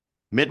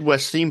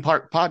Midwest Theme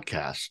Park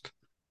Podcast,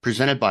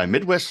 presented by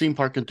Midwest Theme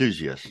Park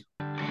Enthusiasts.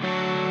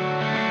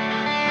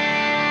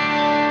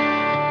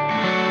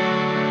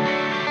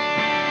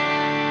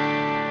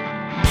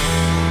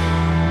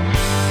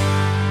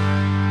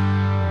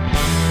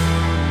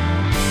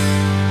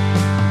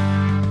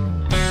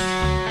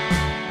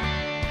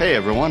 Hey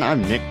everyone,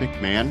 I'm Nick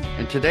McMahon,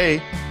 and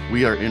today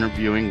we are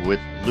interviewing with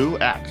Lou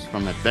Axe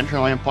from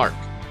Adventureland Park.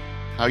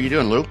 How are you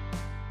doing, Lou?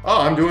 Oh,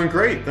 I'm doing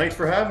great. Thanks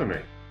for having me.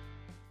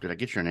 Did I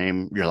get your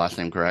last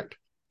name correct?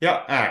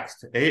 Yeah,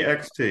 Axt,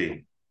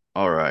 A-X-T.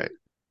 All right.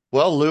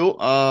 Well,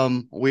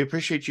 Lou, we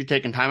appreciate you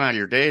taking time out of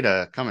your day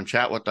to come and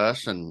chat with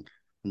us and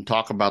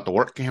talk about the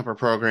Work Camper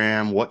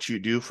program, what you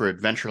do for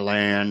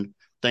Adventureland,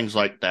 things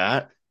like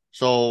that.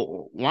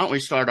 So why don't we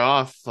start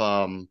off?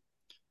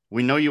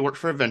 We know you work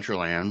for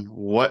Adventureland.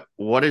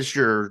 What is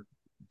your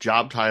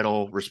job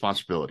title,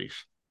 responsibilities?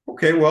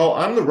 Okay, well,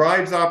 I'm the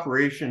rides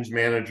operations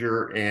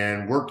manager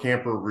and work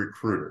camper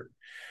recruiter.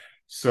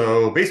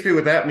 So basically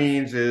what that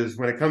means is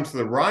when it comes to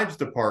the rides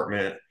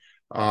department,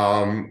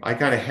 I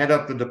kind of head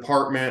up the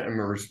department.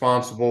 I'm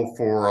responsible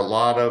for a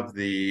lot of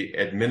the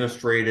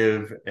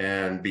administrative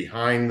and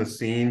behind the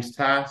scenes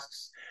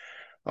tasks,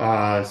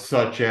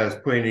 such as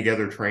putting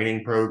together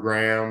training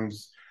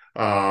programs,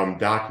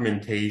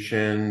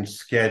 documentation,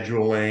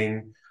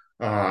 scheduling.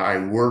 I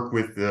work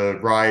with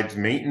the rides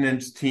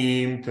maintenance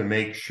team to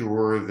make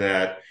sure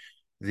that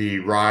the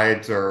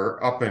rides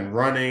are up and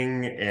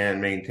running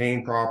and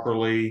maintained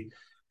properly.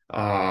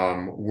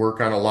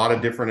 Work on a lot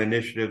of different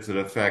initiatives that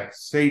affect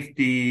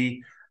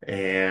safety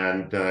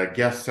and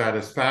guest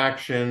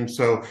satisfaction.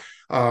 So,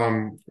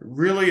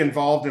 really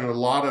involved in a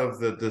lot of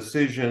the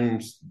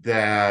decisions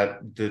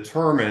that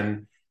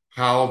determine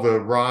how the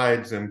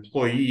ride's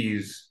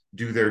employees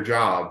do their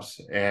jobs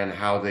and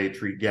how they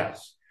treat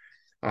guests.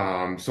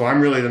 So I'm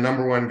really the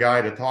number one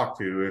guy to talk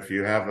to if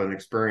you have an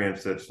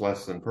experience that's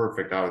less than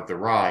perfect out at the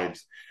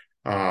rides,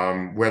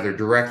 whether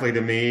directly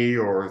to me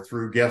or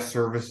through guest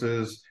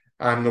services.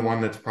 I'm the one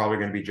that's probably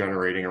going to be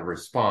generating a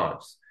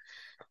response.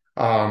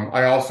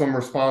 I also am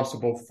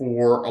responsible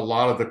for a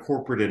lot of the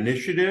corporate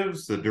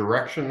initiatives, the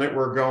direction that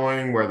we're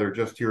going, whether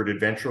just here at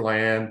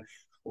Adventureland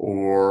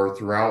or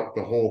throughout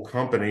the whole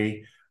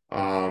company,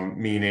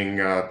 meaning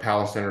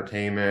Palace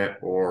Entertainment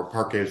or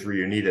Parques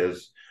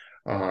Reunidas,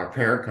 our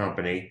parent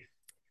company.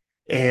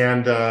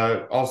 And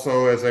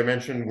also, as I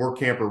mentioned, work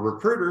camper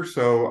recruiter.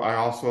 So I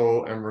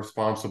also am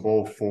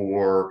responsible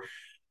for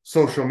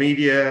social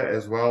media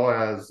as well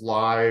as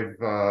live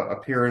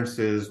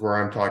appearances where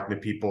I'm talking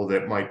to people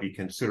that might be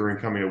considering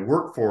coming to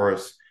work for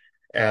us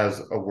as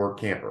a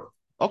work camper.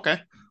 Okay.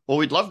 Well,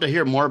 we'd love to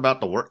hear more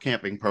about the work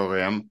camping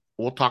program.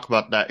 We'll talk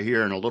about that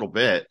here in a little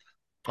bit.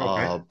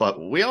 Okay. But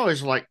we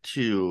always like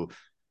to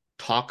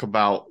talk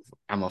about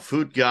I'm a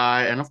food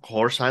guy, and of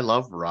course I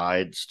love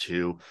rides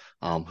too.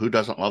 Who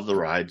doesn't love the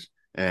rides?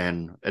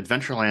 And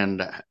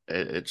Adventureland,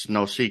 it's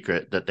no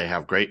secret that they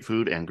have great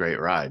food and great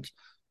rides.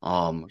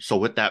 So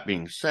with that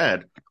being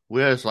said,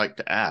 we always like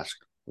to ask,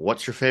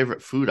 what's your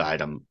favorite food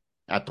item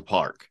at the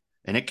park?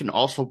 And it can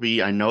also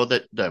be, I know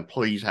that the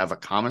employees have a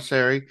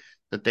commissary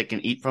that they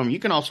can eat from. You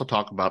can also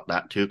talk about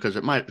that too, because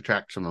it might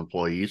attract some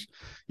employees.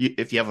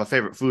 If you have a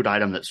favorite food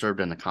item that's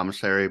served in the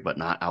commissary but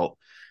not out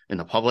in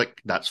the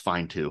public, that's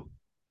fine too.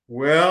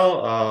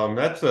 Well,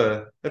 that's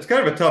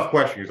kind of a tough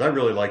question because I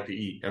really like to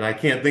eat, and I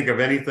can't think of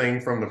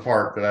anything from the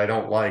park that I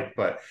don't like.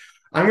 But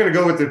I'm going to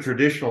go with the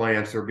traditional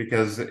answer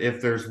because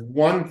if there's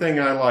one thing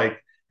I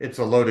like, it's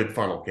a loaded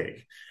funnel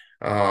cake.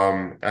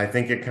 I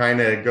think it kind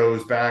of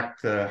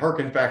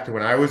harkens back to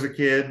when I was a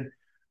kid.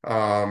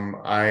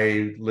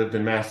 I lived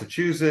in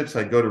Massachusetts.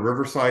 I'd go to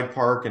Riverside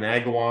Park in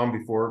Agawam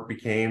before it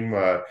became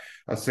a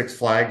Six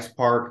Flags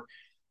park.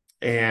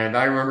 And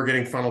I remember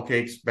getting funnel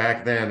cakes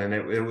back then, and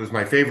it was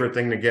my favorite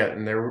thing to get.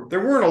 And there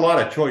weren't a lot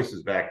of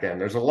choices back then.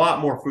 There's a lot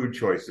more food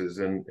choices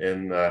in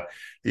the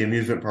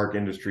amusement park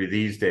industry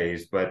these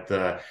days. But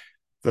the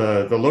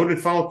loaded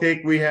funnel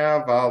cake we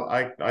have,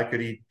 I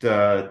could eat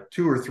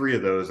two or three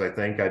of those. I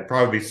think I'd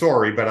probably be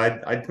sorry, but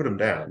I'd put them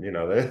down. You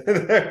know,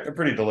 they're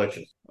pretty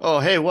delicious. Oh,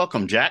 hey,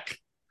 welcome, Jack.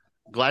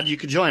 Glad you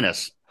could join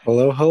us.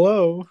 Hello,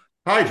 hello.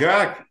 Hi,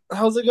 Jack.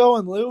 How's it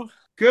going, Lou?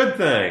 Good,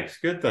 thanks.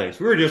 Good, thanks.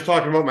 We were just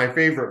talking about my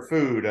favorite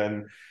food,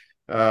 and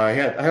I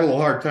had a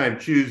little hard time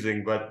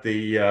choosing, but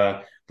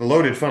the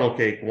loaded funnel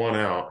cake won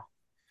out.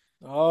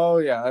 Oh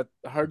yeah,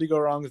 hard to go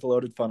wrong with a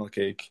loaded funnel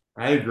cake.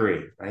 I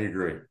agree. I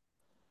agree.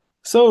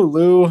 So,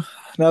 Lou,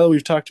 now that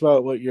we've talked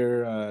about what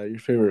your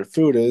favorite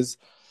food is,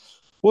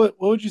 what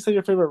would you say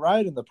your favorite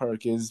ride in the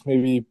park is?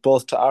 Maybe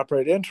both to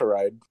operate and to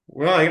ride.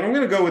 Well, I'm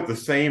going to go with the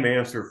same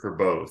answer for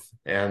both,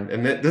 and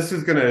this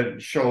is going to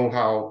show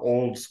how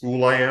old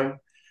school I am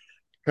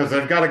because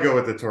I've got to go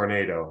with the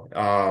tornado.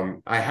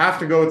 I have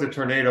to go with the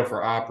tornado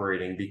for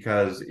operating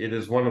because it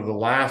is one of the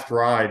last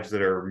rides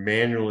that are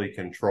manually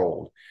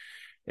controlled.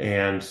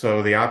 And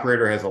so the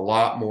operator has a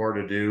lot more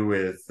to do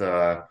with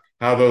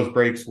how those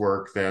brakes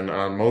work than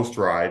on most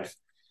rides.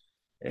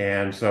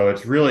 And so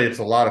it's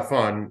a lot of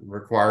fun,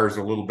 requires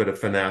a little bit of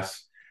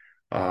finesse.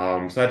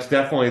 So that's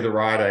definitely the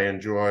ride I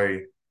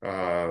enjoy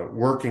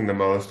working the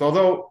most.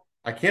 Although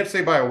I can't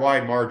say by a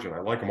wide margin. I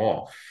like them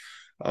all.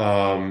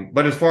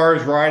 But as far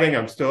as riding,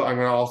 I'm going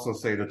to also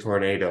say the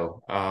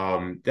Tornado.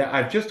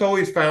 I've just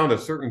always found a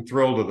certain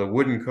thrill to the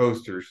wooden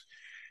coasters.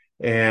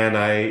 And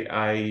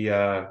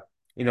a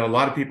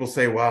lot of people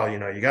say, well,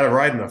 you got to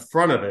ride in the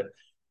front of it.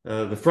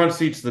 The front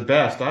seat's the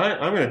best.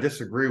 I'm going to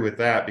disagree with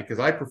that because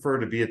I prefer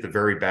to be at the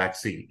very back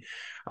seat.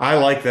 I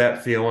like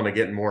that feeling of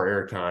getting more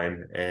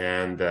airtime,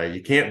 and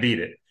you can't beat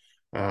it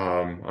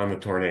on the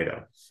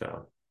Tornado.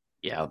 So,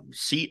 Yeah,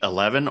 seat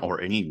 11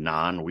 or any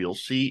non-wheel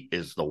seat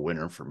is the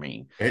winner for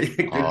me.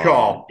 good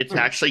call. It's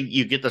actually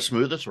you get the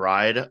smoothest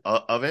ride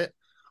of it.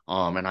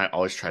 And I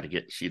always try to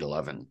get seat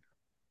 11.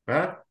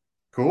 Huh?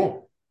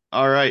 Cool.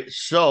 All right,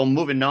 so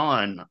moving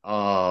on.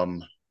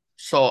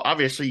 So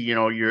obviously,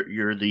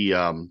 you're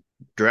the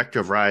director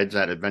of rides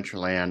at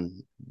Adventureland.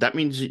 That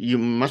means you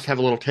must have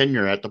a little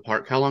tenure at the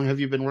park. How long have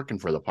you been working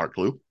for the park,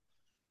 Lou?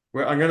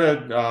 Well, I'm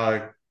going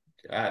to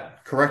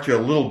correct you a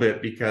little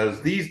bit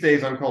because these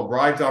days I'm called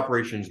Rides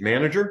Operations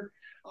Manager.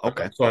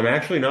 Okay. So I'm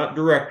actually not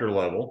director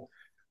level.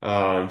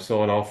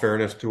 So in all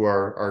fairness to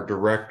our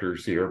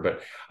directors here,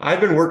 but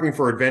I've been working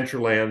for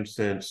Adventureland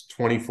since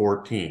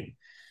 2014.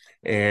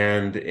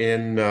 And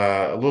in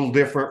a little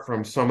different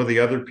from some of the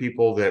other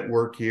people that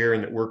work here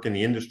and that work in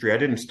the industry, I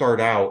didn't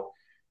start out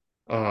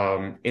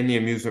in the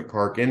amusement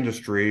park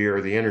industry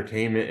or the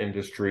entertainment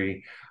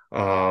industry.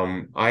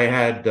 I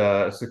had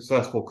a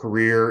successful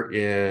career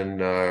in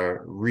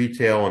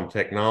retail and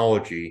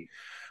technology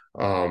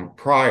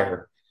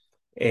prior,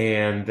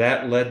 and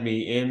that led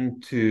me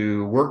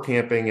into work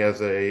camping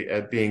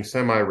at being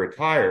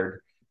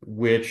semi-retired,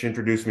 which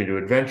introduced me to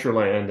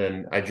Adventureland,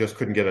 and I just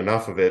couldn't get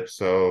enough of it.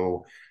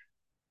 So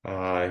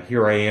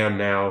here I am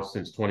now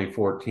since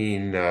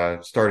 2014,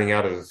 starting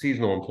out as a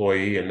seasonal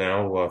employee and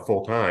now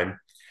full time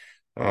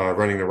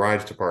running the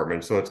rides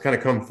department. So it's kind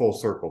of come full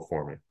circle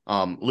for me.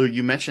 Lou,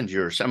 you mentioned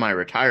you're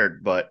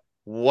semi-retired, but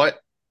what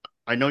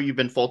I know you've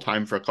been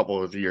full-time for a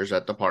couple of years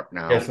at the park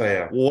now. Yes, I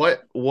am.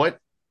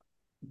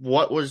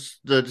 What was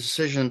the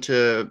decision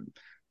to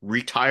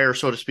retire,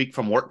 so to speak,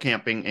 from work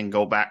camping and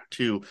go back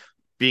to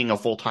being a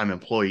full-time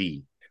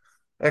employee?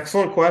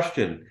 Excellent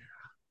question.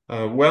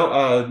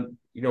 My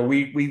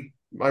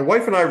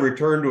wife and I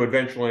returned to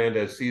Adventureland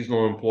as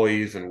seasonal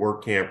employees and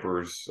work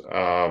campers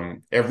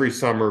every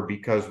summer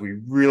because we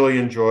really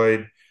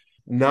enjoyed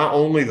not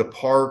only the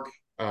park,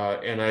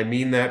 and I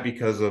mean that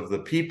because of the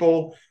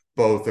people,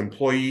 both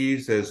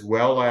employees as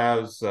well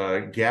as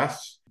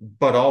guests,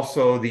 but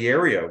also the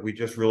area. We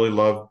just really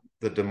love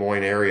the Des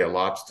Moines area,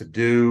 lots to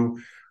do.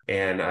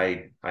 And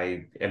I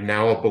am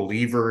now a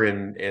believer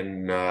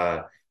in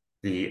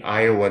the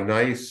Iowa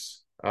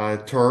Nice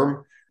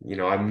term.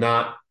 I'm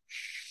not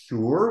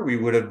sure we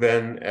would have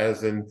been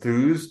as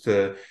enthused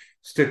to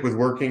stick with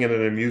working in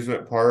an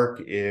amusement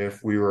park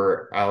if we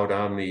were out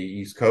on the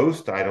East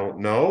Coast. I don't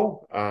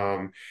know.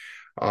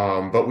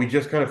 But we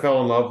just kind of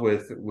fell in love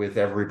with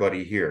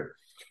everybody here.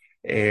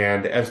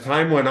 And as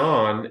time went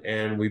on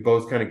and we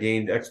both kind of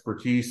gained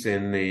expertise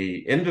in the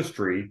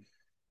industry,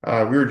 we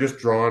were just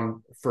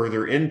drawn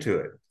further into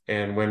it.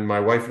 And when my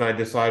wife and I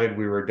decided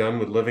we were done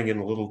with living in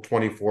a little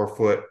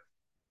 24-foot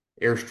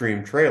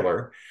Airstream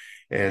trailer,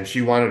 and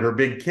she wanted her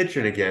big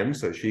kitchen again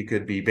so she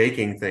could be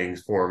baking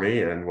things for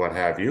me and what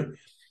have you.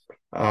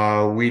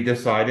 We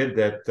decided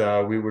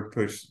that we would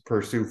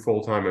pursue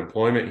full-time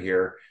employment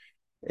here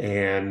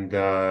and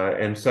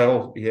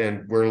settle.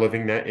 And we're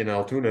living in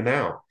Altoona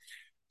now.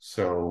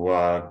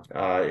 So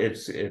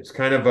it's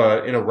kind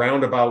of in a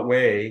roundabout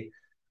way.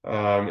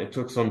 It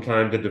took some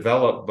time to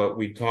develop, but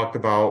we talked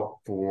about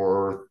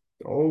for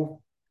 2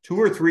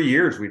 or 3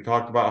 years. We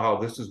talked about how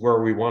this is where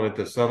we wanted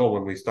to settle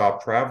when we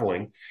stopped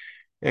traveling,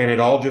 and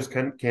it all just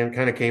kind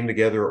of came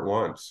together at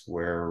once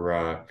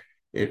where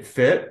it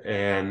fit.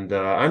 And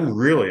I'm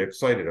really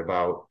excited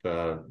about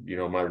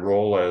my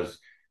role as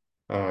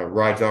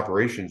rides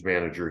operations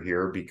manager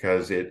here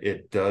because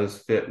it does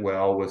fit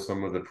well with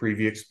some of the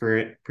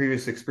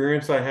previous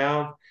experience I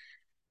have,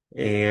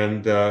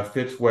 and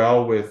fits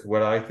well with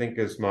what I think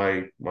is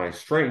my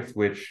strength,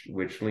 which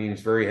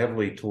leans very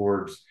heavily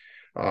towards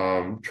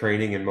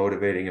training and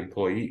motivating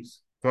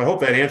employees. So I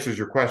hope that answers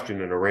your question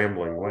in a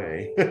rambling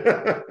way.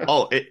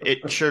 Oh,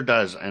 it sure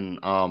does, and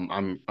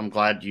I'm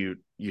glad you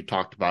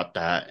talked about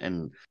that,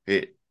 and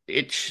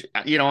it's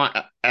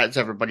as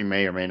everybody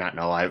may or may not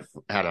know, I've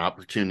had an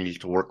opportunity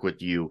to work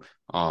with you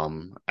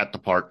at the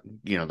park,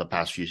 the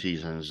past few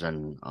seasons,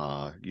 and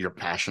your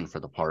passion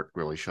for the park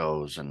really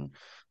shows, and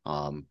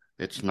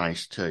it's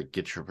nice to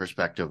get your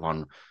perspective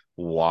on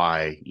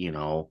why,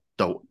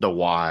 the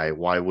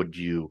why would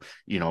you,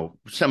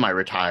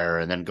 semi-retire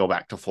and then go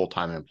back to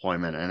full-time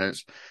employment. And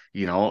it's,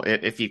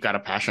 if you've got a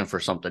passion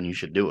for something, you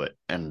should do it.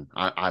 And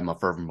I'm a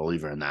fervent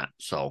believer in that.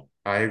 So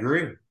I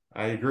agree.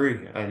 I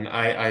agree. And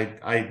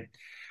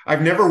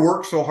I've never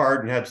worked so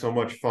hard and had so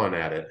much fun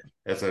at it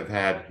as I've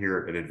had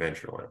here at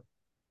Adventureland.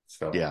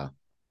 So yeah.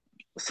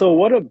 So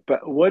what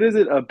is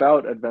it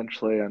about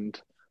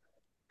Adventureland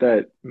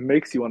that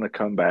makes you want to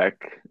come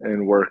back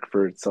and work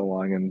for so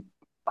long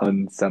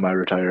and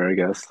semi-retire, I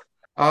guess?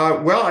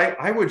 Well,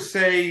 I would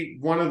say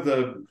one of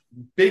the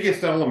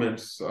biggest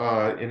elements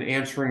in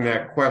answering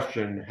that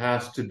question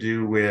has to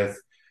do with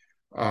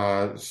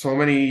so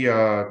many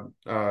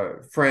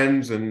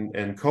friends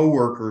and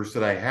coworkers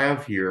that I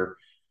have here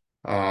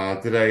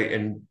that I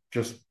and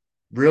just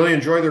really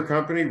enjoy their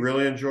company,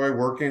 really enjoy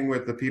working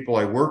with the people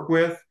I work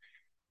with.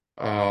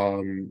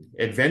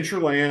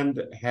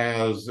 Adventureland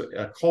has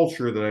a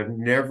culture that I've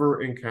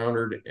never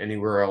encountered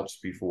anywhere else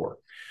before.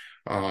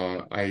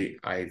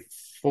 I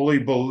fully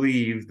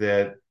believe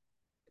that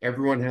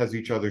everyone has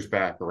each other's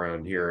back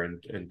around here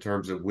in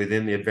terms of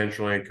within the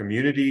Adventureland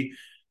community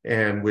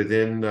and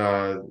within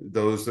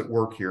those that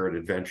work here at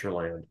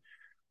Adventureland.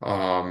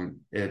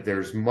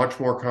 There's much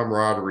more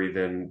camaraderie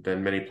than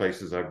many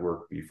places I've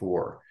worked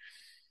before.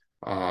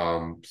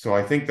 So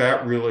I think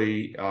that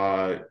really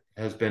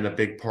has been a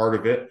big part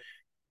of it.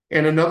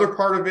 And another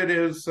part of it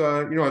is,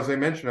 as I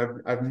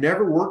mentioned, I've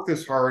never worked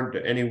this hard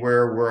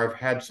anywhere where I've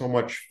had so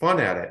much fun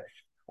at it.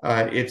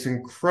 It's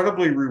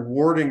incredibly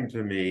rewarding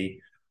to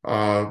me,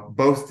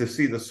 both to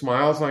see the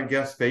smiles on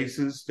guest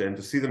faces and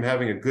to see them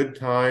having a good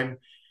time.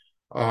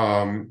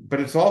 But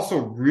it's also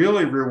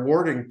really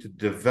rewarding to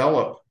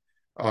develop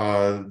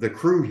the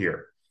crew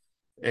here.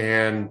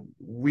 And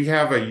we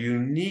have a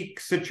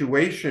unique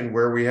situation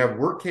where we have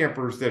work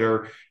campers that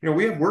are,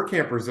 we have work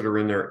campers that are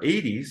in their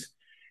 80s,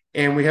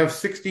 and we have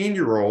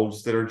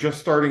 16-year-olds that are just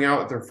starting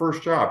out at their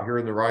first job here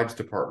in the rides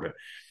department.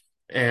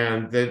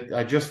 And that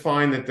I just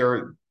find that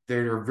there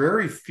are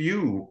very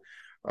few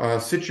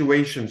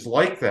situations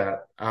like that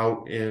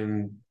out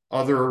in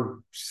other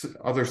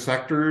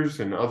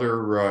sectors and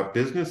other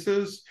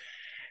businesses,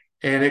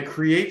 and it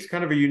creates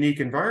kind of a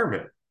unique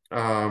environment.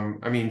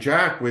 I mean,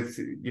 Jack, with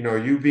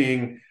you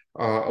being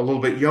a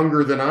little bit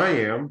younger than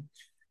I am,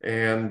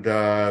 and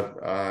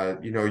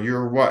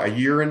you're what, a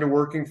year into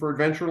working for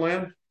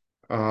Adventureland.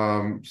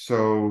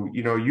 So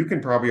you can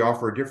probably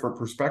offer a different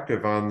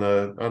perspective on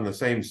the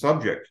same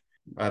subject.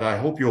 And I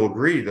hope you'll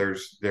agree.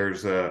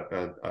 There's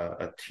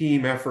a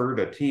team effort,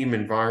 a team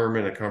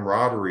environment, a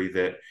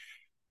camaraderie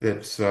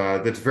that's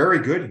very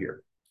good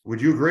here.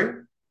 Would you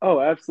agree?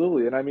 Oh,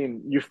 absolutely. And I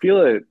mean, you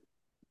feel it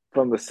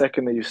from the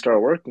second that you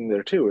start working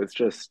there too. It's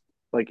just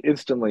like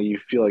instantly you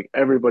feel like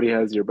everybody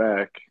has your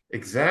back.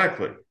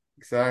 Exactly. And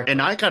Exactly.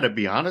 I got to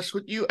be honest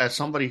with you, as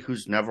somebody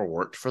who's never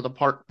worked for the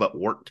park, but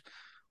worked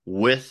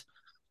with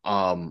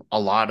a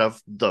lot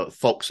of the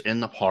folks in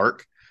the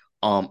park,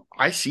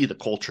 I see the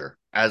culture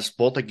as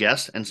both a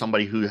guest and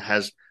somebody who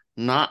has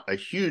not a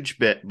huge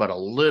bit, but a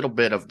little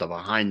bit of the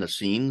behind the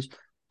scenes.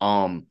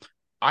 Um,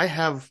 I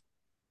have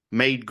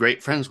made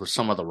great friends with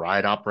some of the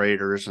ride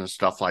operators and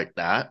stuff like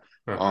that.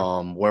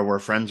 Uh-huh. Where we're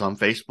friends on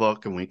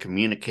Facebook and we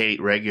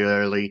communicate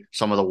regularly,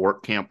 some of the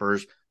work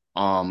campers.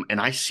 And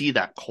I see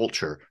that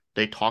culture.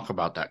 They talk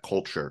about that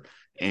culture.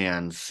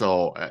 And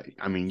so,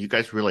 I mean, you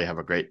guys really have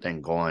a great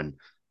thing going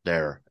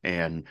there.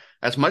 And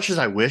as much as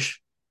I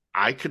wish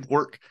I could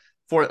work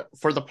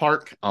for the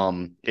park,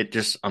 it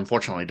just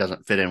unfortunately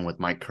doesn't fit in with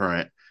my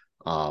current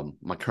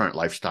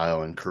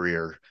lifestyle and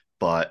career.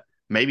 But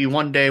maybe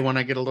one day when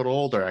I get a little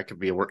older, I could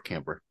be a work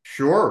camper.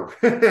 Sure.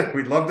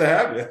 We'd love to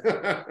have you.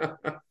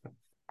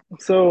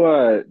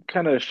 So,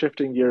 kind of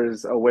shifting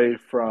gears away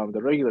from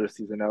the regular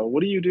season now, what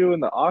do you do in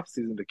the off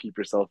season to keep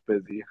yourself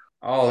busy?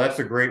 Oh, that's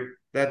a great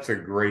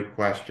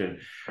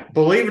question.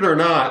 Believe it or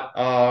not,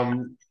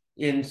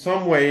 in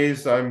some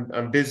ways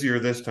I'm busier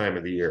this time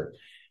of the year.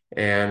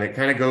 And it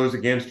kind of goes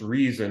against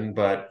reason,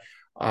 but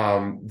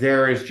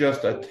there is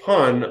just a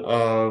ton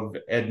of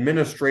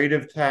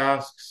administrative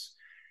tasks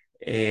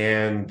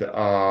and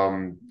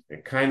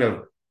kind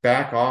of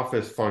back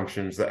office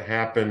functions that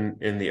happen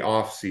in the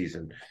off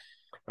season.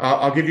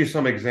 I'll give you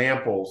some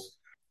examples.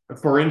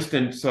 For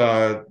instance,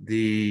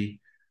 the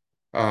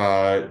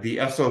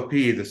SOP,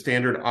 the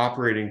standard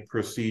operating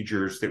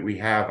procedures that we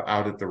have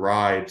out at the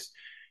rides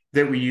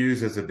that we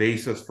use as a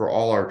basis for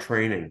all our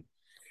training.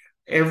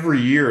 Every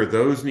year,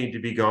 those need to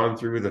be gone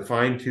through with a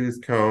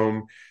fine-tooth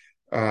comb.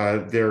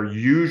 There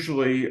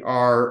usually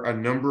are a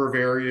number of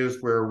areas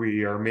where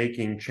we are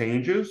making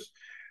changes.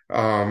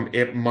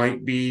 It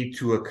might be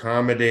to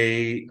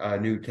accommodate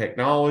new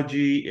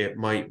technology. It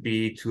might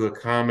be to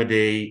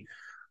accommodate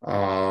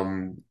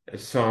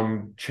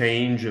some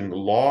change in the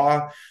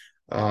law.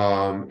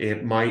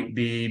 It might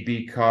be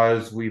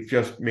because we've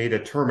just made a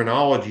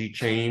terminology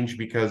change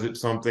because it's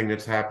something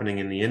that's happening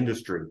in the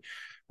industry.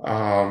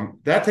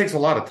 That takes a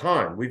lot of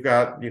time. We've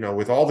got,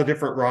 with all the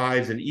different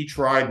rides, and each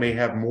ride may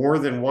have more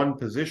than one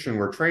position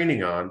we're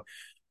training on.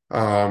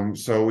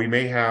 So we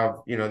may have,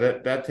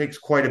 that takes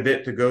quite a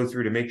bit to go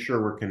through to make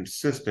sure we're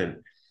consistent,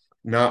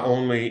 not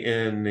only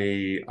in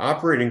the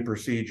operating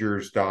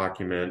procedures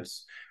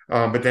documents,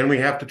 but then we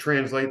have to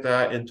translate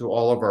that into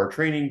all of our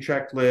training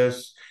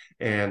checklists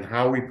and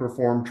how we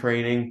perform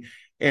training.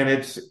 And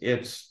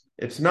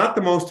it's not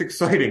the most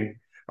exciting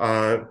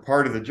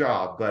part of the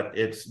job, but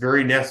it's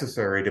very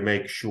necessary to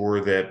make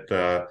sure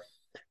that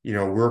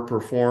we're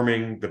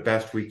performing the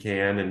best we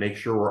can and make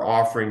sure we're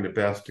offering the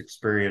best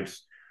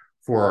experience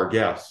for our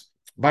guests.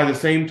 By the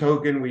same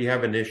token, we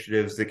have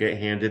initiatives that get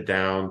handed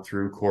down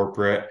through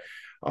corporate,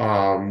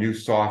 new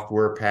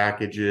software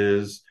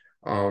packages.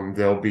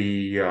 There'll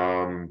be,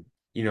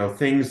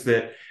 things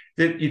that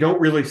you don't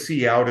really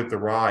see out at the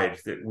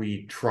rides that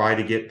we try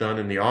to get done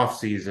in the off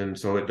season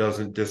so it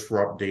doesn't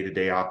disrupt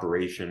day-to-day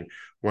operation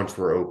once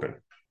we're open.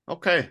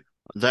 Okay,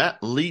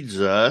 that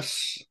leads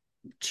us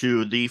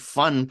to the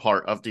fun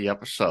part of the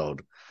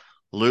episode.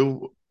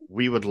 Lou,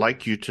 we would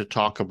like you to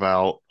talk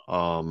about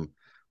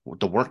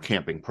the work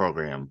camping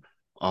program.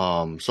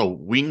 So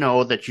we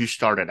know that you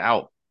started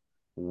out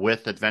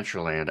with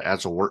Adventureland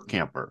as a work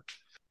camper.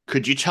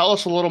 Could you tell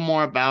us a little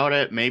more about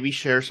it? Maybe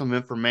share some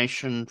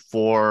information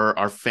for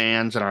our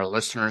fans and our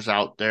listeners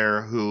out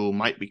there who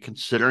might be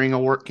considering a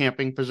work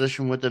camping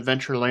position with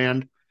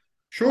Adventureland.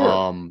 Sure.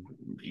 Um,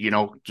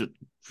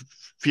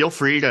 Feel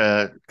free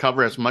to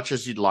cover as much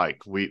as you'd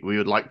like. We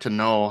would like to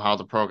know how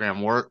the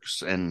program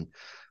works and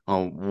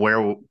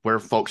where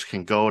folks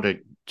can go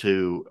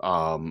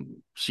to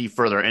see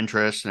further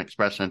interest and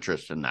express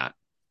interest in that.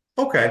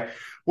 Okay.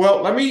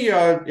 Well, let me,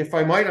 if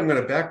I might, I'm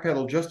going to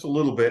backpedal just a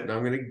little bit and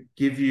I'm going to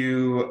give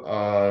you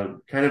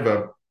kind of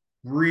a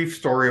brief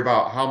story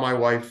about how my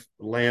wife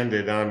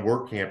landed on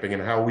work camping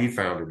and how we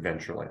found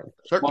Adventureland.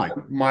 Certainly.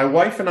 My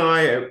wife and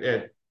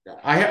I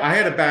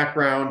had a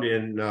background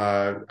in,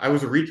 I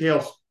was a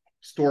retail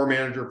store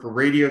manager for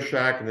Radio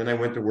Shack, and then I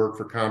went to work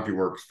for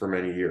CompuWorks for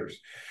many years.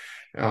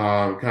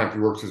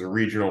 CompuWorks is a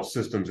regional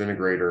systems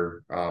integrator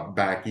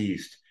back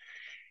east.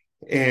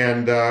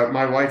 And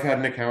my wife had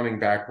an accounting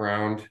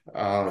background.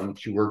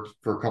 She worked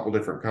for a couple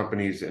different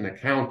companies in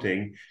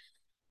accounting.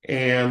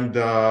 And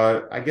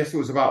I guess it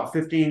was about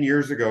 15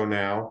 years ago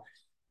now.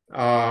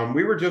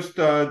 We were just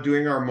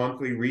doing our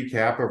monthly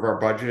recap of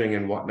our budgeting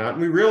and whatnot.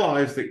 And we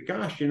realized that,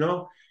 gosh,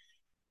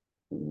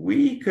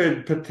 we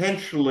could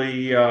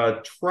potentially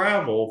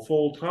travel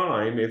full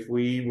time if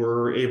we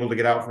were able to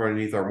get out from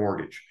underneath our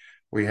mortgage.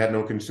 We had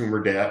no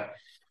consumer debt.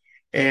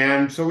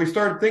 And so we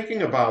started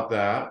thinking about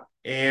that.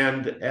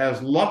 And as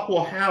luck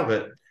will have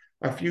it,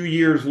 a few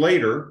years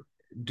later,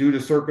 due to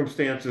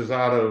circumstances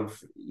out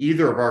of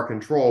either of our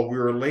control, we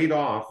were laid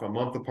off a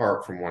month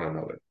apart from one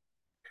another.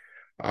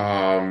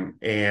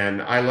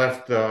 And I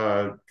left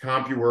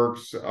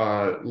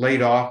CompuWorks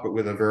laid off, but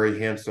with a very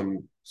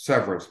handsome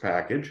severance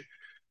package.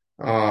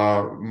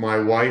 My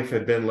wife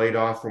had been laid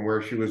off from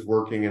where she was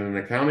working in an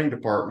accounting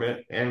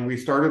department, and we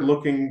started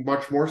looking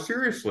much more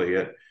seriously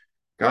at,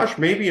 gosh,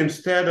 maybe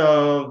instead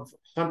of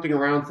hunting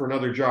around for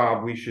another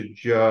job, we should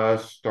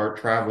just start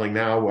traveling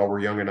now while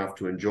we're young enough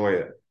to enjoy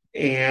it.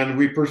 And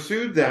we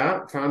pursued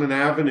that, found an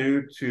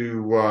avenue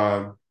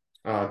to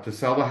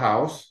sell the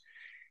house,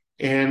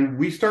 and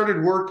we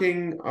started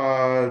working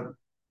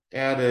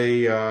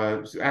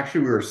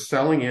actually we were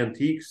selling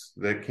antiques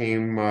that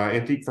came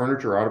antique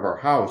furniture out of our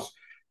house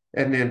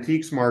at an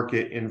antiques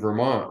market in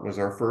Vermont. Was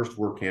our first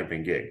work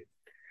camping gig.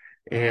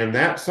 And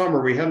that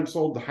summer, we hadn't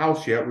sold the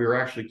house yet. We were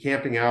actually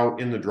camping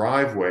out in the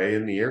driveway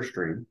in the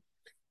Airstream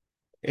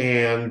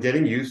and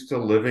getting used to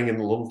living in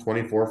a little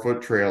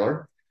 24-foot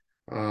trailer.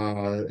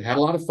 Had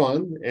a lot of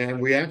fun, and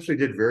we actually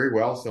did very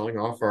well selling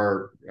off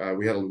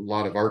we had a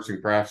lot of arts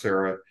and crafts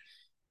era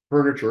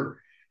furniture.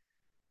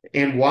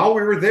 And while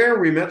we were there,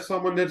 we met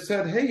someone that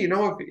said, "Hey,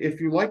 if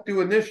you like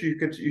doing this,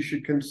 you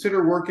should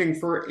consider working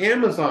for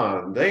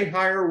Amazon. They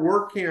hire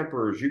work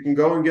campers. You can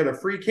go and get a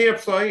free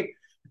campsite,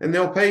 and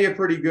they'll pay you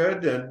pretty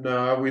good."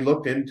 And we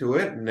looked into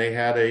it, and they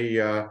had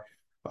a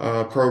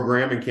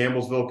program in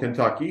Campbellsville,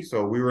 Kentucky.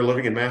 So we were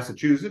living in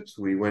Massachusetts.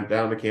 We went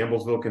down to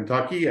Campbellsville,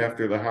 Kentucky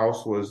after the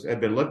house had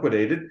been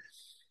liquidated,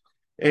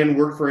 and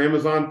worked for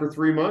Amazon for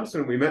 3 months.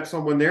 And we met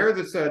someone there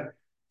that said,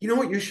 "You know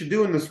what you should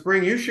do in the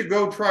spring? You should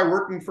go try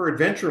working for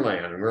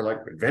Adventureland." And we're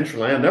like,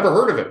 "Adventureland? Never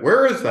heard of it.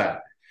 Where is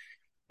that?"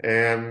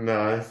 And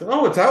I said,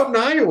 "Oh, it's out in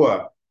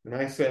Iowa." And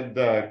I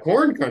said,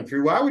 "Corn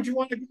country? Why would you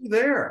want to go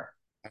there?"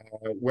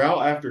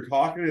 Well, after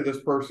talking to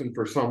this person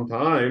for some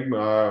time,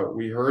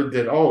 we heard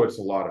that, oh, it's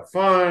a lot of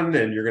fun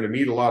and you're going to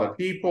meet a lot of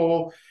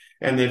people.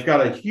 And they've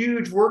got a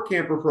huge work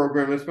camper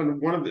program that's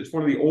been it's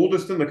one of the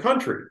oldest in the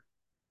country.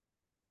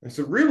 I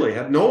said, "Really?"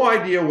 Had no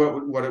idea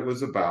what it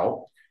was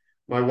about.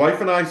 My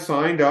wife and I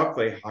signed up.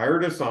 They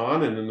hired us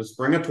on. And in the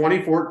spring of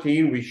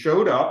 2014, we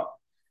showed up.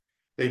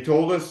 They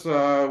told us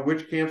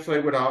which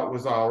campsite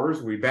was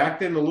ours. We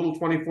backed in a little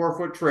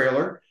 24-foot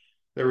trailer.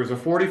 There was a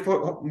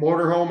 40-foot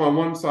motorhome on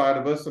one side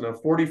of us and a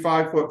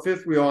 45-foot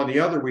fifth wheel on the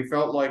other. We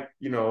felt like,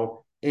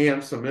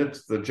 ants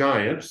amidst the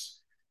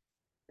giants.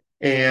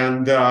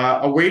 And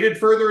awaited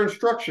further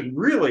instruction.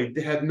 Really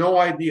had no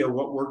idea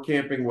what work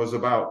camping was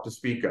about to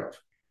speak of.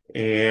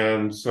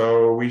 And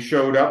so we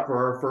showed up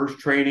for our first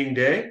training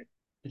day.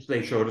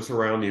 They showed us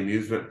around the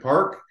amusement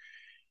park.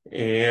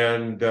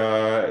 And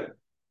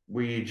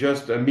we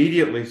just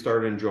immediately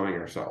started enjoying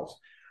ourselves.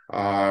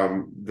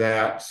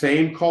 That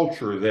same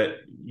culture that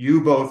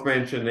you both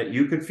mentioned that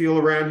you could feel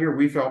around here,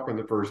 we felt from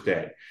the first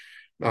day.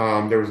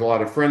 There was a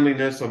lot of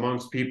friendliness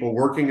amongst people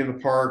working in the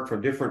park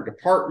from different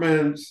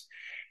departments,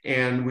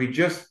 and we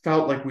just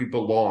felt like we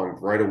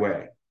belonged right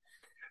away.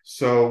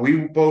 So we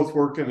both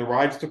worked in the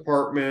rides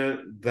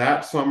department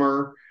that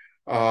summer.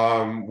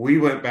 We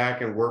went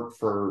back and worked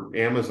for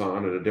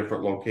Amazon at a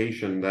different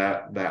location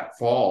that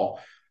fall,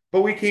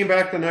 but we came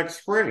back the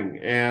next spring,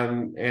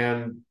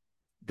 and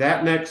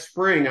that next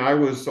spring I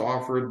was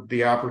offered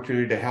the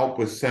opportunity to help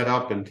with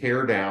setup and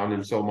tear down,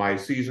 and so my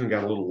season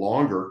got a little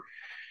longer.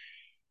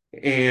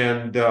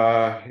 And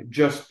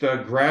just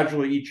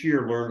gradually each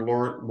year learned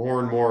more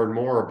and more and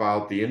more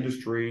about the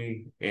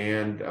industry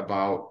and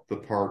about the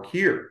park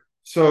here.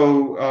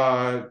 So,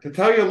 to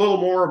tell you a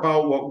little more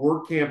about what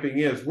work camping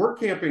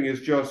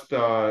is just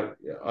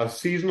a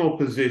seasonal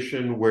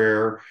position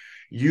where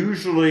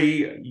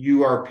usually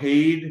you are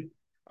paid,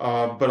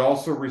 but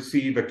also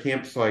receive a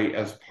campsite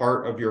as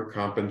part of your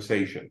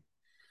compensation.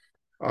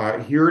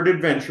 Here at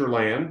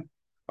Adventureland,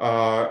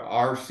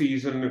 our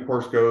season, of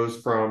course,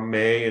 goes from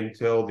May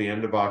until the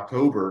end of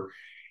October.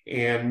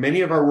 And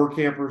many of our work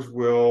campers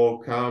will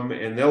come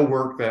and they'll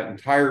work that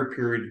entire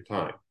period of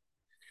time.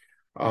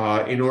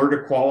 In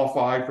order to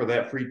qualify for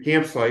that free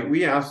campsite,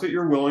 we ask that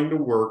you're willing to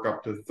work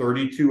up to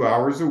 32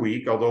 hours a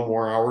week, although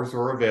more hours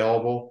are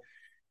available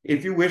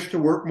if you wish to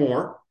work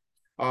more.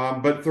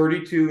 But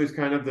 32 is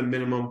kind of the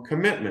minimum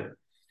commitment.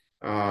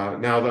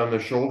 Now, on the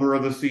shoulder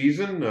of the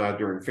season,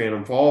 during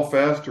Phantom Fall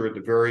Fest or at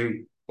the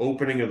very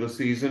opening of the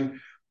season,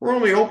 we're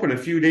only open a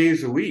few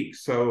days a week.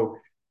 So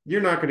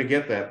you're not going to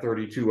get that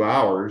 32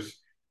 hours.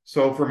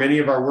 So for many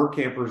of our work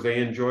campers, they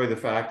enjoy the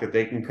fact that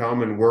they can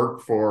come and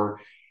work for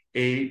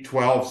 8,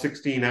 12,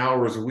 16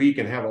 hours a week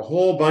and have a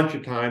whole bunch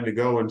of time to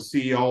go and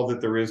see all that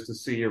there is to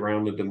see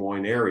around the Des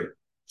Moines area.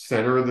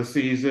 Center of the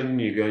season,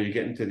 you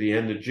get into the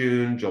end of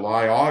June,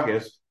 July,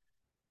 August,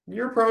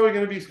 you're probably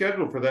going to be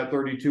scheduled for that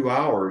 32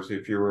 hours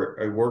if you're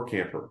a work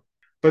camper.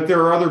 But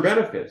there are other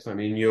benefits. I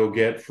mean, you'll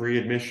get free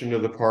admission to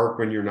the park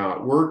when you're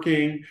not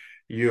working.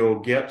 You'll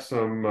get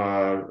some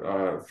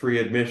free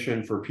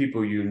admission for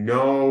people you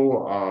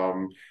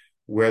know,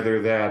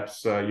 whether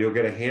that's you'll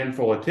get a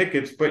handful of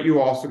tickets, but you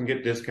also can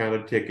get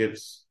discounted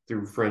tickets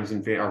through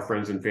our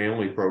friends and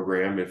family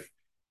program if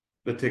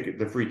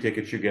the free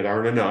tickets you get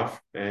aren't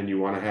enough and you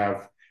want to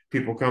have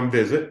people come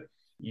visit.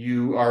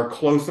 You are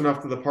close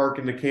enough to the park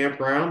and the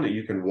campground that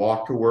you can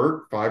walk to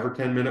work, 5 or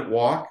 10 minute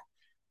walk.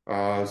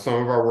 Some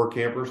of our work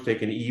campers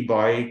take an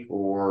e-bike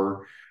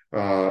or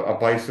a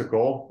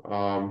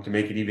bicycle to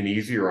make it even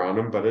easier on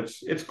them, but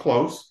it's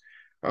close.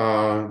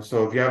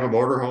 So if you have a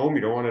motorhome,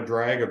 you don't want to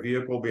drag a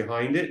vehicle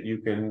behind it, you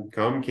can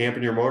come camp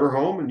in your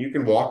motorhome and you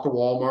can walk to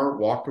Walmart,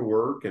 walk to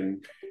work,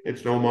 and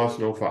it's no muss,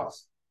 no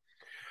fuss.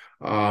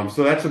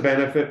 So that's a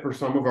benefit for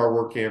some of our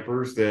work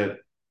campers that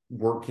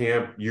work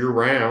camp year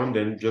round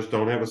and just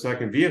don't have a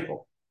second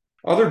vehicle.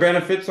 Other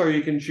benefits are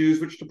you can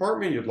choose which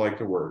department you'd like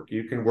to work.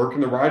 You can work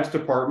in the rides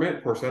department.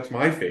 Of course, that's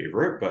my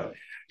favorite, but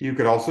you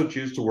could also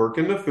choose to work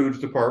in the foods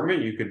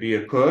department. You could be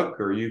a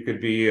cook or you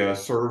could be a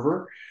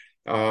server.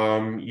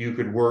 You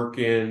could work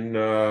in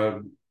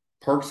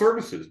park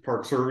services.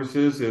 Park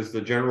services is the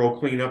general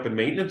cleanup and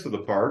maintenance of the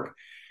park.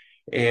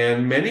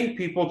 And many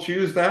people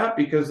choose that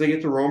because they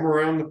get to roam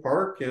around the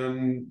park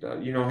and,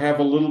 have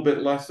a little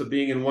bit less of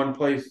being in one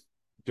place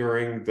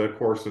during the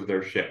course of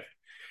their shift.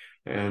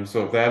 And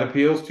so if that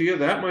appeals to you,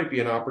 that might be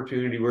an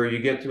opportunity where you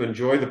get to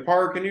enjoy the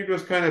park and you're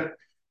just kind of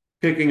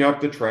picking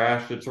up the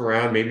trash that's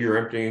around. Maybe you're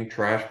emptying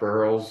trash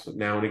barrels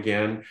now and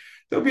again.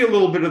 There'll be a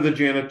little bit of the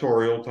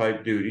janitorial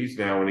type duties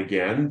now and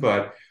again,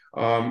 but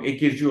it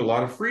gives you a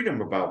lot of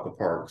freedom about the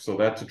park. So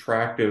that's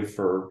attractive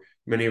for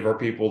many of our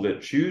people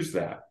that choose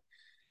that.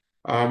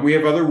 We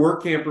have other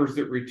work campers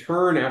that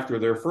return after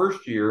their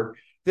first year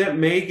that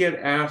may get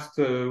asked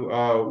to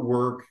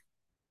work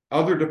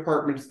other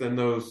departments than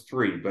those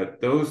three, but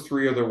those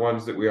three are the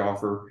ones that we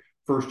offer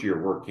first year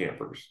work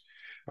campers.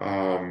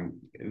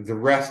 The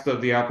rest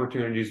of the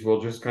opportunities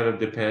will just kind of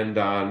depend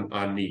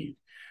on need.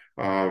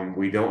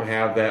 We don't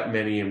have that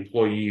many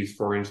employees,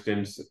 for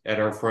instance, at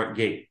our front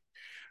gate.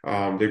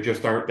 There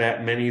just aren't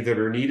that many that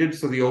are needed,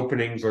 so the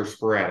openings are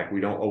sporadic.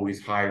 We don't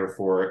always hire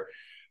for it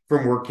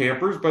from work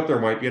campers, but there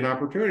might be an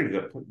opportunity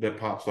that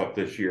pops up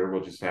this year.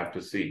 We'll just have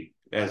to see,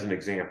 as an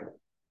example.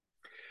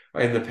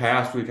 In the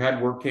past, we've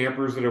had work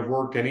campers that have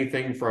worked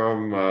anything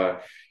from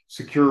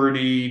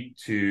security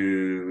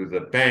to the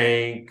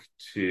bank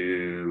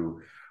to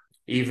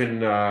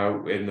even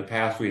in the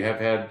past, we have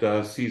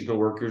had seasonal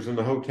workers in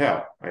the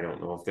hotel. I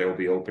don't know if there will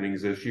be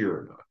openings this year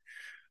or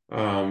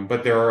not.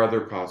 But there are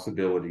other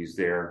possibilities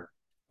there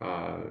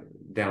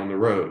down the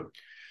road.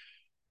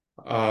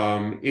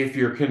 If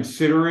you're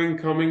considering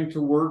coming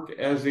to work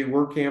as a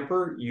work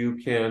camper, you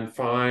can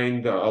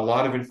find a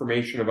lot of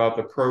information about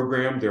the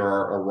program. There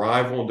are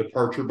arrival and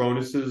departure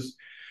bonuses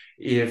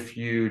if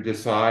you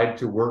decide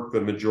to work the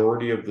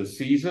majority of the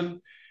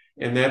season.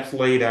 And that's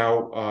laid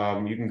out.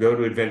 You can go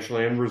to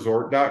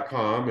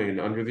adventurelandresort.com and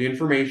under the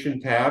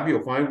information tab,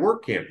 you'll find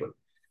work camper.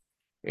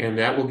 And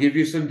that will give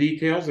you some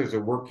details. There's a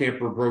work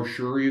camper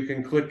brochure you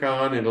can click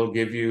on, and it'll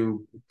give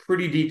you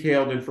pretty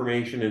detailed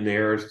information in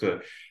there as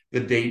to the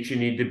dates you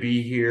need to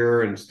be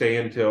here and stay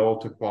until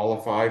to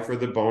qualify for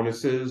the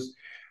bonuses.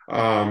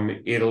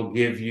 It'll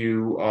give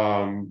you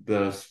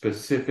the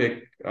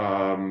specific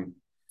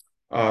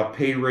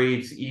pay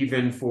rates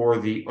even for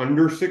the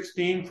under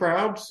 16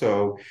 crowd.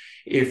 So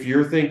if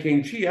you're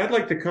thinking, gee, I'd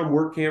like to come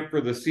work camp for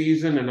the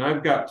season and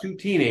I've got two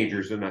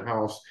teenagers in the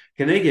house,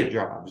 can they get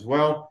jobs?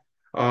 Well,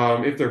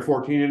 if they're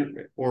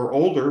 14 or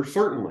older,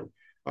 certainly.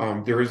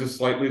 There is a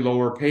slightly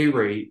lower pay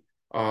rate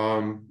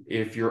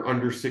if you're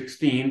under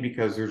 16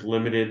 because there's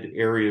limited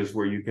areas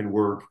where you can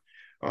work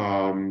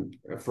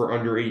for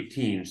under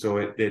 18. So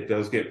it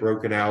does get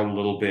broken out a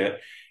little bit.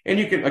 And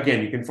you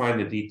can find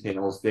the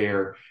details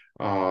there.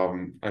 I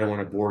don't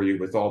want to bore you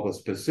with all the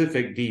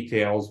specific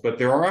details, but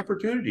there are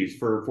opportunities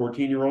for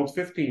 14-year-olds,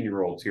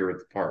 15-year-olds here at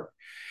the park.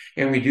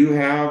 And we do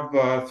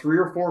have 3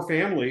 or 4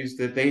 families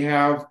that they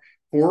have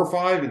 4 or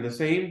 5 in the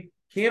same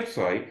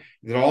campsite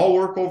that all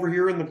work over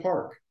here in the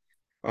park.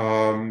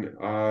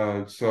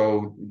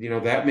 So,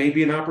 that may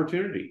be an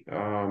opportunity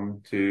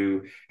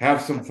to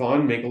have some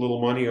fun, make a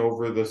little money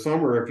over the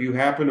summer. If you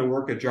happen to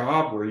work a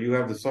job where you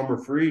have the summer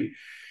free,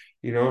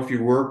 if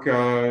you work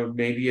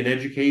maybe in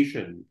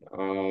education,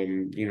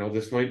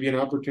 this might be an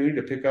opportunity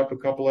to pick up a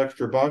couple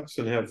extra bucks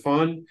and have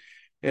fun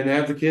and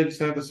have the kids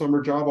have a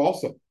summer job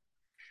also.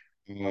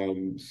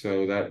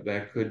 So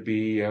that could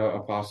be a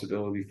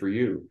possibility for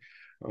you.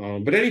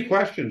 But any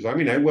questions? I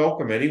mean, I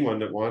welcome anyone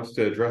that wants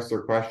to address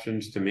their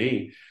questions to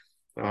me.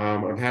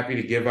 I'm happy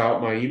to give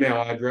out my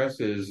email address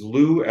is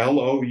Lou, at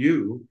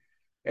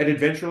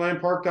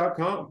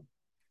adventurelandpark.com.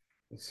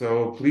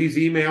 So please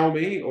email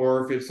me,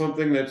 or if it's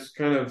something that's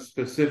kind of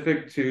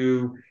specific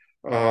to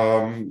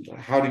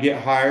how to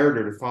get hired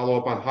or to follow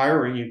up on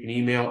hiring, you can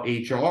email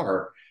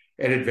HR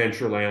at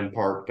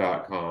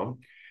adventurelandpark.com,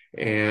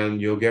 and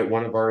you'll get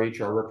one of our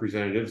HR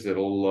representatives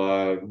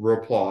that'll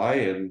reply,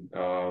 and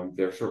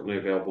they're certainly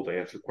available to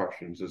answer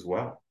questions as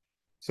well.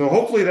 So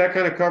hopefully that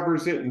kind of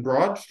covers it in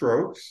broad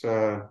strokes.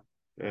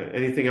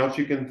 Anything else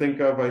you can think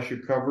of I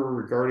should cover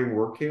regarding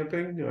work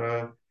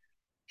camping,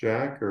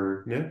 Jack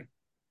or Nick?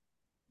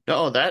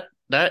 No, that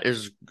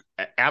is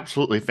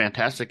absolutely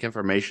fantastic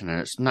information, and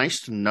it's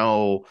nice to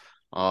know,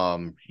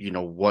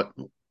 what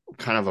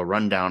kind of a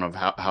rundown of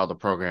how the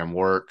program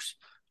works.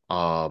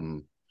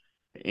 And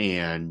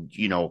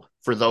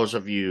for those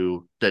of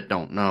you that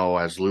don't know,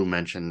 as Lou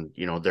mentioned,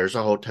 there's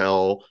a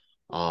hotel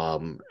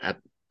at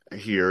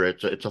here.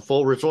 It's a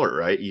full resort,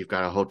 right? You've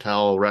got a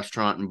hotel,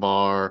 restaurant, and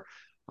bar,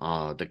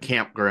 the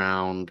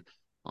campground,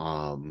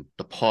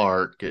 the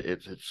park.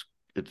 It's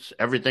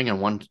everything in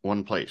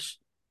one place.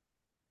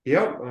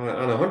 Yep,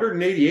 on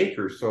 180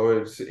 acres, so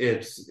it's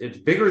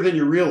bigger than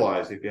you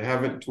realize if you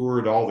haven't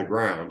toured all the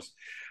grounds.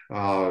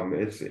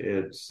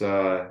 It's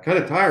kind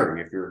of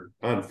tiring if you're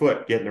on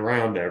foot getting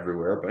around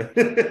everywhere, but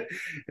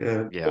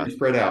Yeah. pretty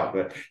spread out.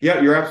 But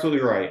yeah, you're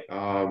absolutely right.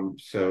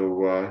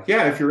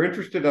 Yeah, if you're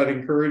interested, I'd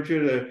encourage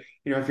you to,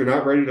 if you're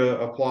not ready to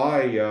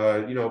apply,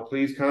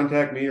 please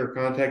contact me or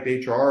contact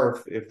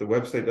HR if the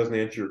website doesn't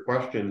answer your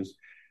questions.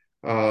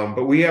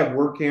 But we have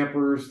work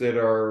campers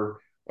that are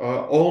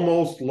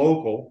almost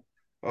local,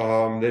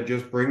 that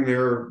just bring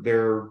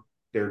their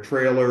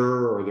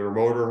trailer or their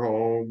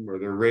motorhome or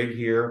their rig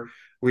here.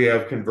 We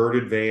have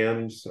converted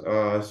vans,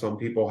 some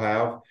people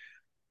have.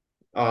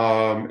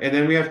 And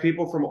then we have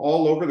people from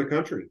all over the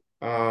country.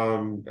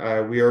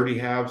 We already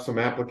have some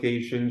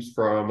applications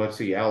from, let's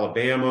see,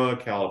 Alabama,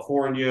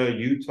 California,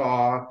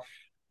 Utah,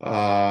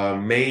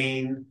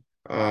 Maine.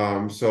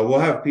 So we'll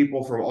have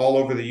people from all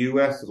over the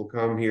U.S. that'll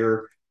come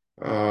here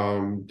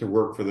to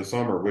work for the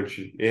summer, which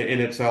in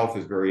itself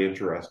is very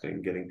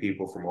interesting, getting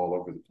people from all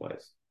over the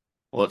place.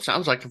 Well, it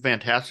sounds like a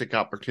fantastic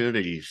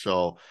opportunity.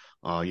 So,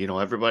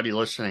 everybody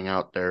listening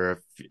out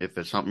there, if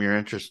it's something you're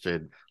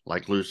interested,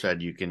 like Lou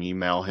said, you can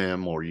email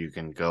him or you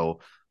can go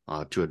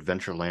to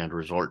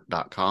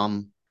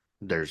adventurelandresort.com.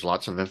 There's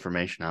lots of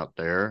information out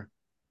there,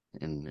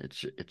 and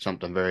it's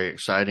something very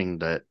exciting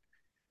that,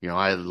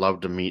 I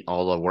love to meet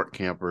all the work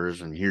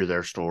campers and hear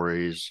their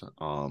stories.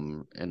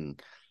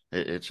 And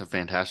it's a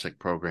fantastic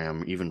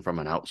program, even from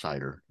an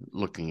outsider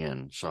looking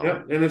in. So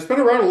yeah, and it's been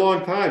around a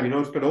long time.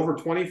 It's been over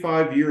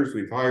 25 years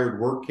we've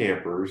hired work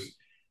campers,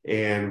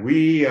 and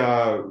we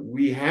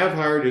have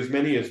hired as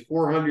many as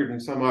 400 and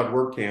some odd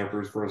work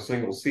campers for a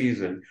single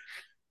season.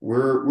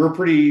 We're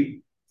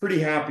pretty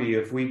happy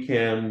if we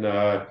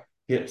can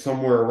hit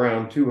somewhere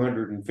around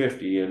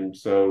 250, and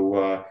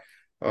so.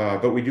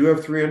 But we do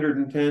have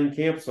 310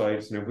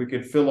 campsites, and if we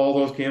could fill all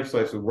those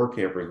campsites with work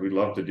campers, we'd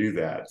love to do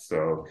that.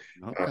 So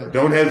okay.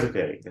 don't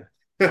hesitate.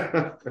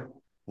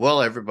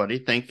 Well, everybody,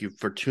 thank you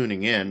for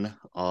tuning in.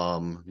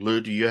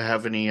 Lou, do you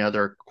have any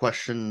other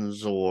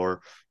questions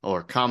or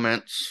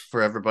comments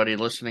for everybody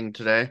listening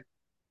today?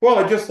 Well,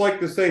 I'd just like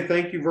to say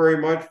thank you very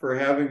much for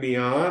having me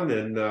on,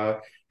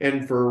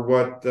 and for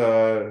what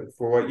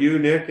you,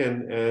 Nick,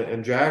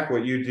 and Jack,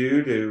 what you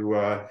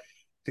do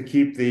to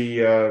keep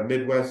the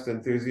Midwest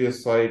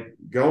Enthusiast site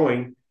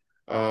going.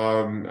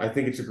 I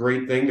think it's a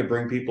great thing to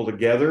bring people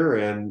together,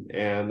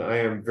 and I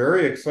am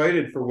very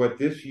excited for what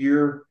this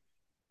year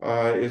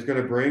is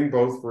going to bring,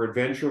 both for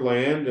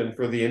Adventureland and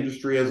for the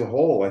industry as a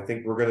whole. I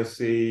think we're going to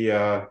see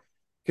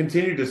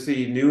continue to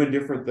see new and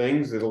different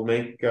things that'll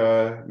make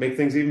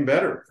things even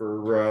better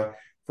for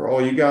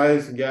all you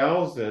guys and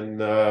gals, and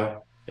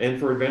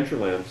for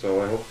Adventureland.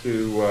 So I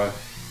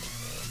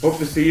hope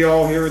to see you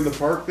all here in the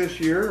park this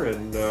year,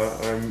 and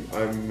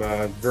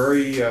I'm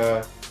very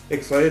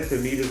excited to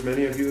meet as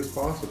many of you as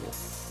possible.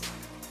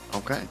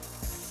 Okay.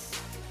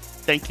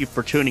 Thank you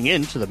for tuning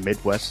in to the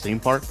Midwest Theme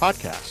Park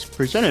Podcast,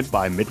 presented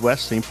by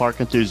Midwest Theme Park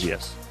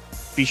Enthusiasts.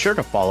 Be sure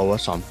to follow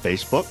us on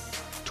Facebook,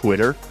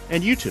 Twitter,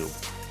 and YouTube.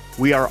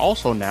 We are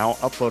also now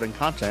uploading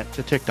content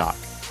to TikTok.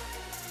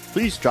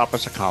 Please drop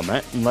us a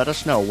comment and let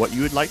us know what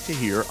you would like to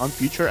hear on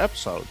future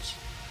episodes.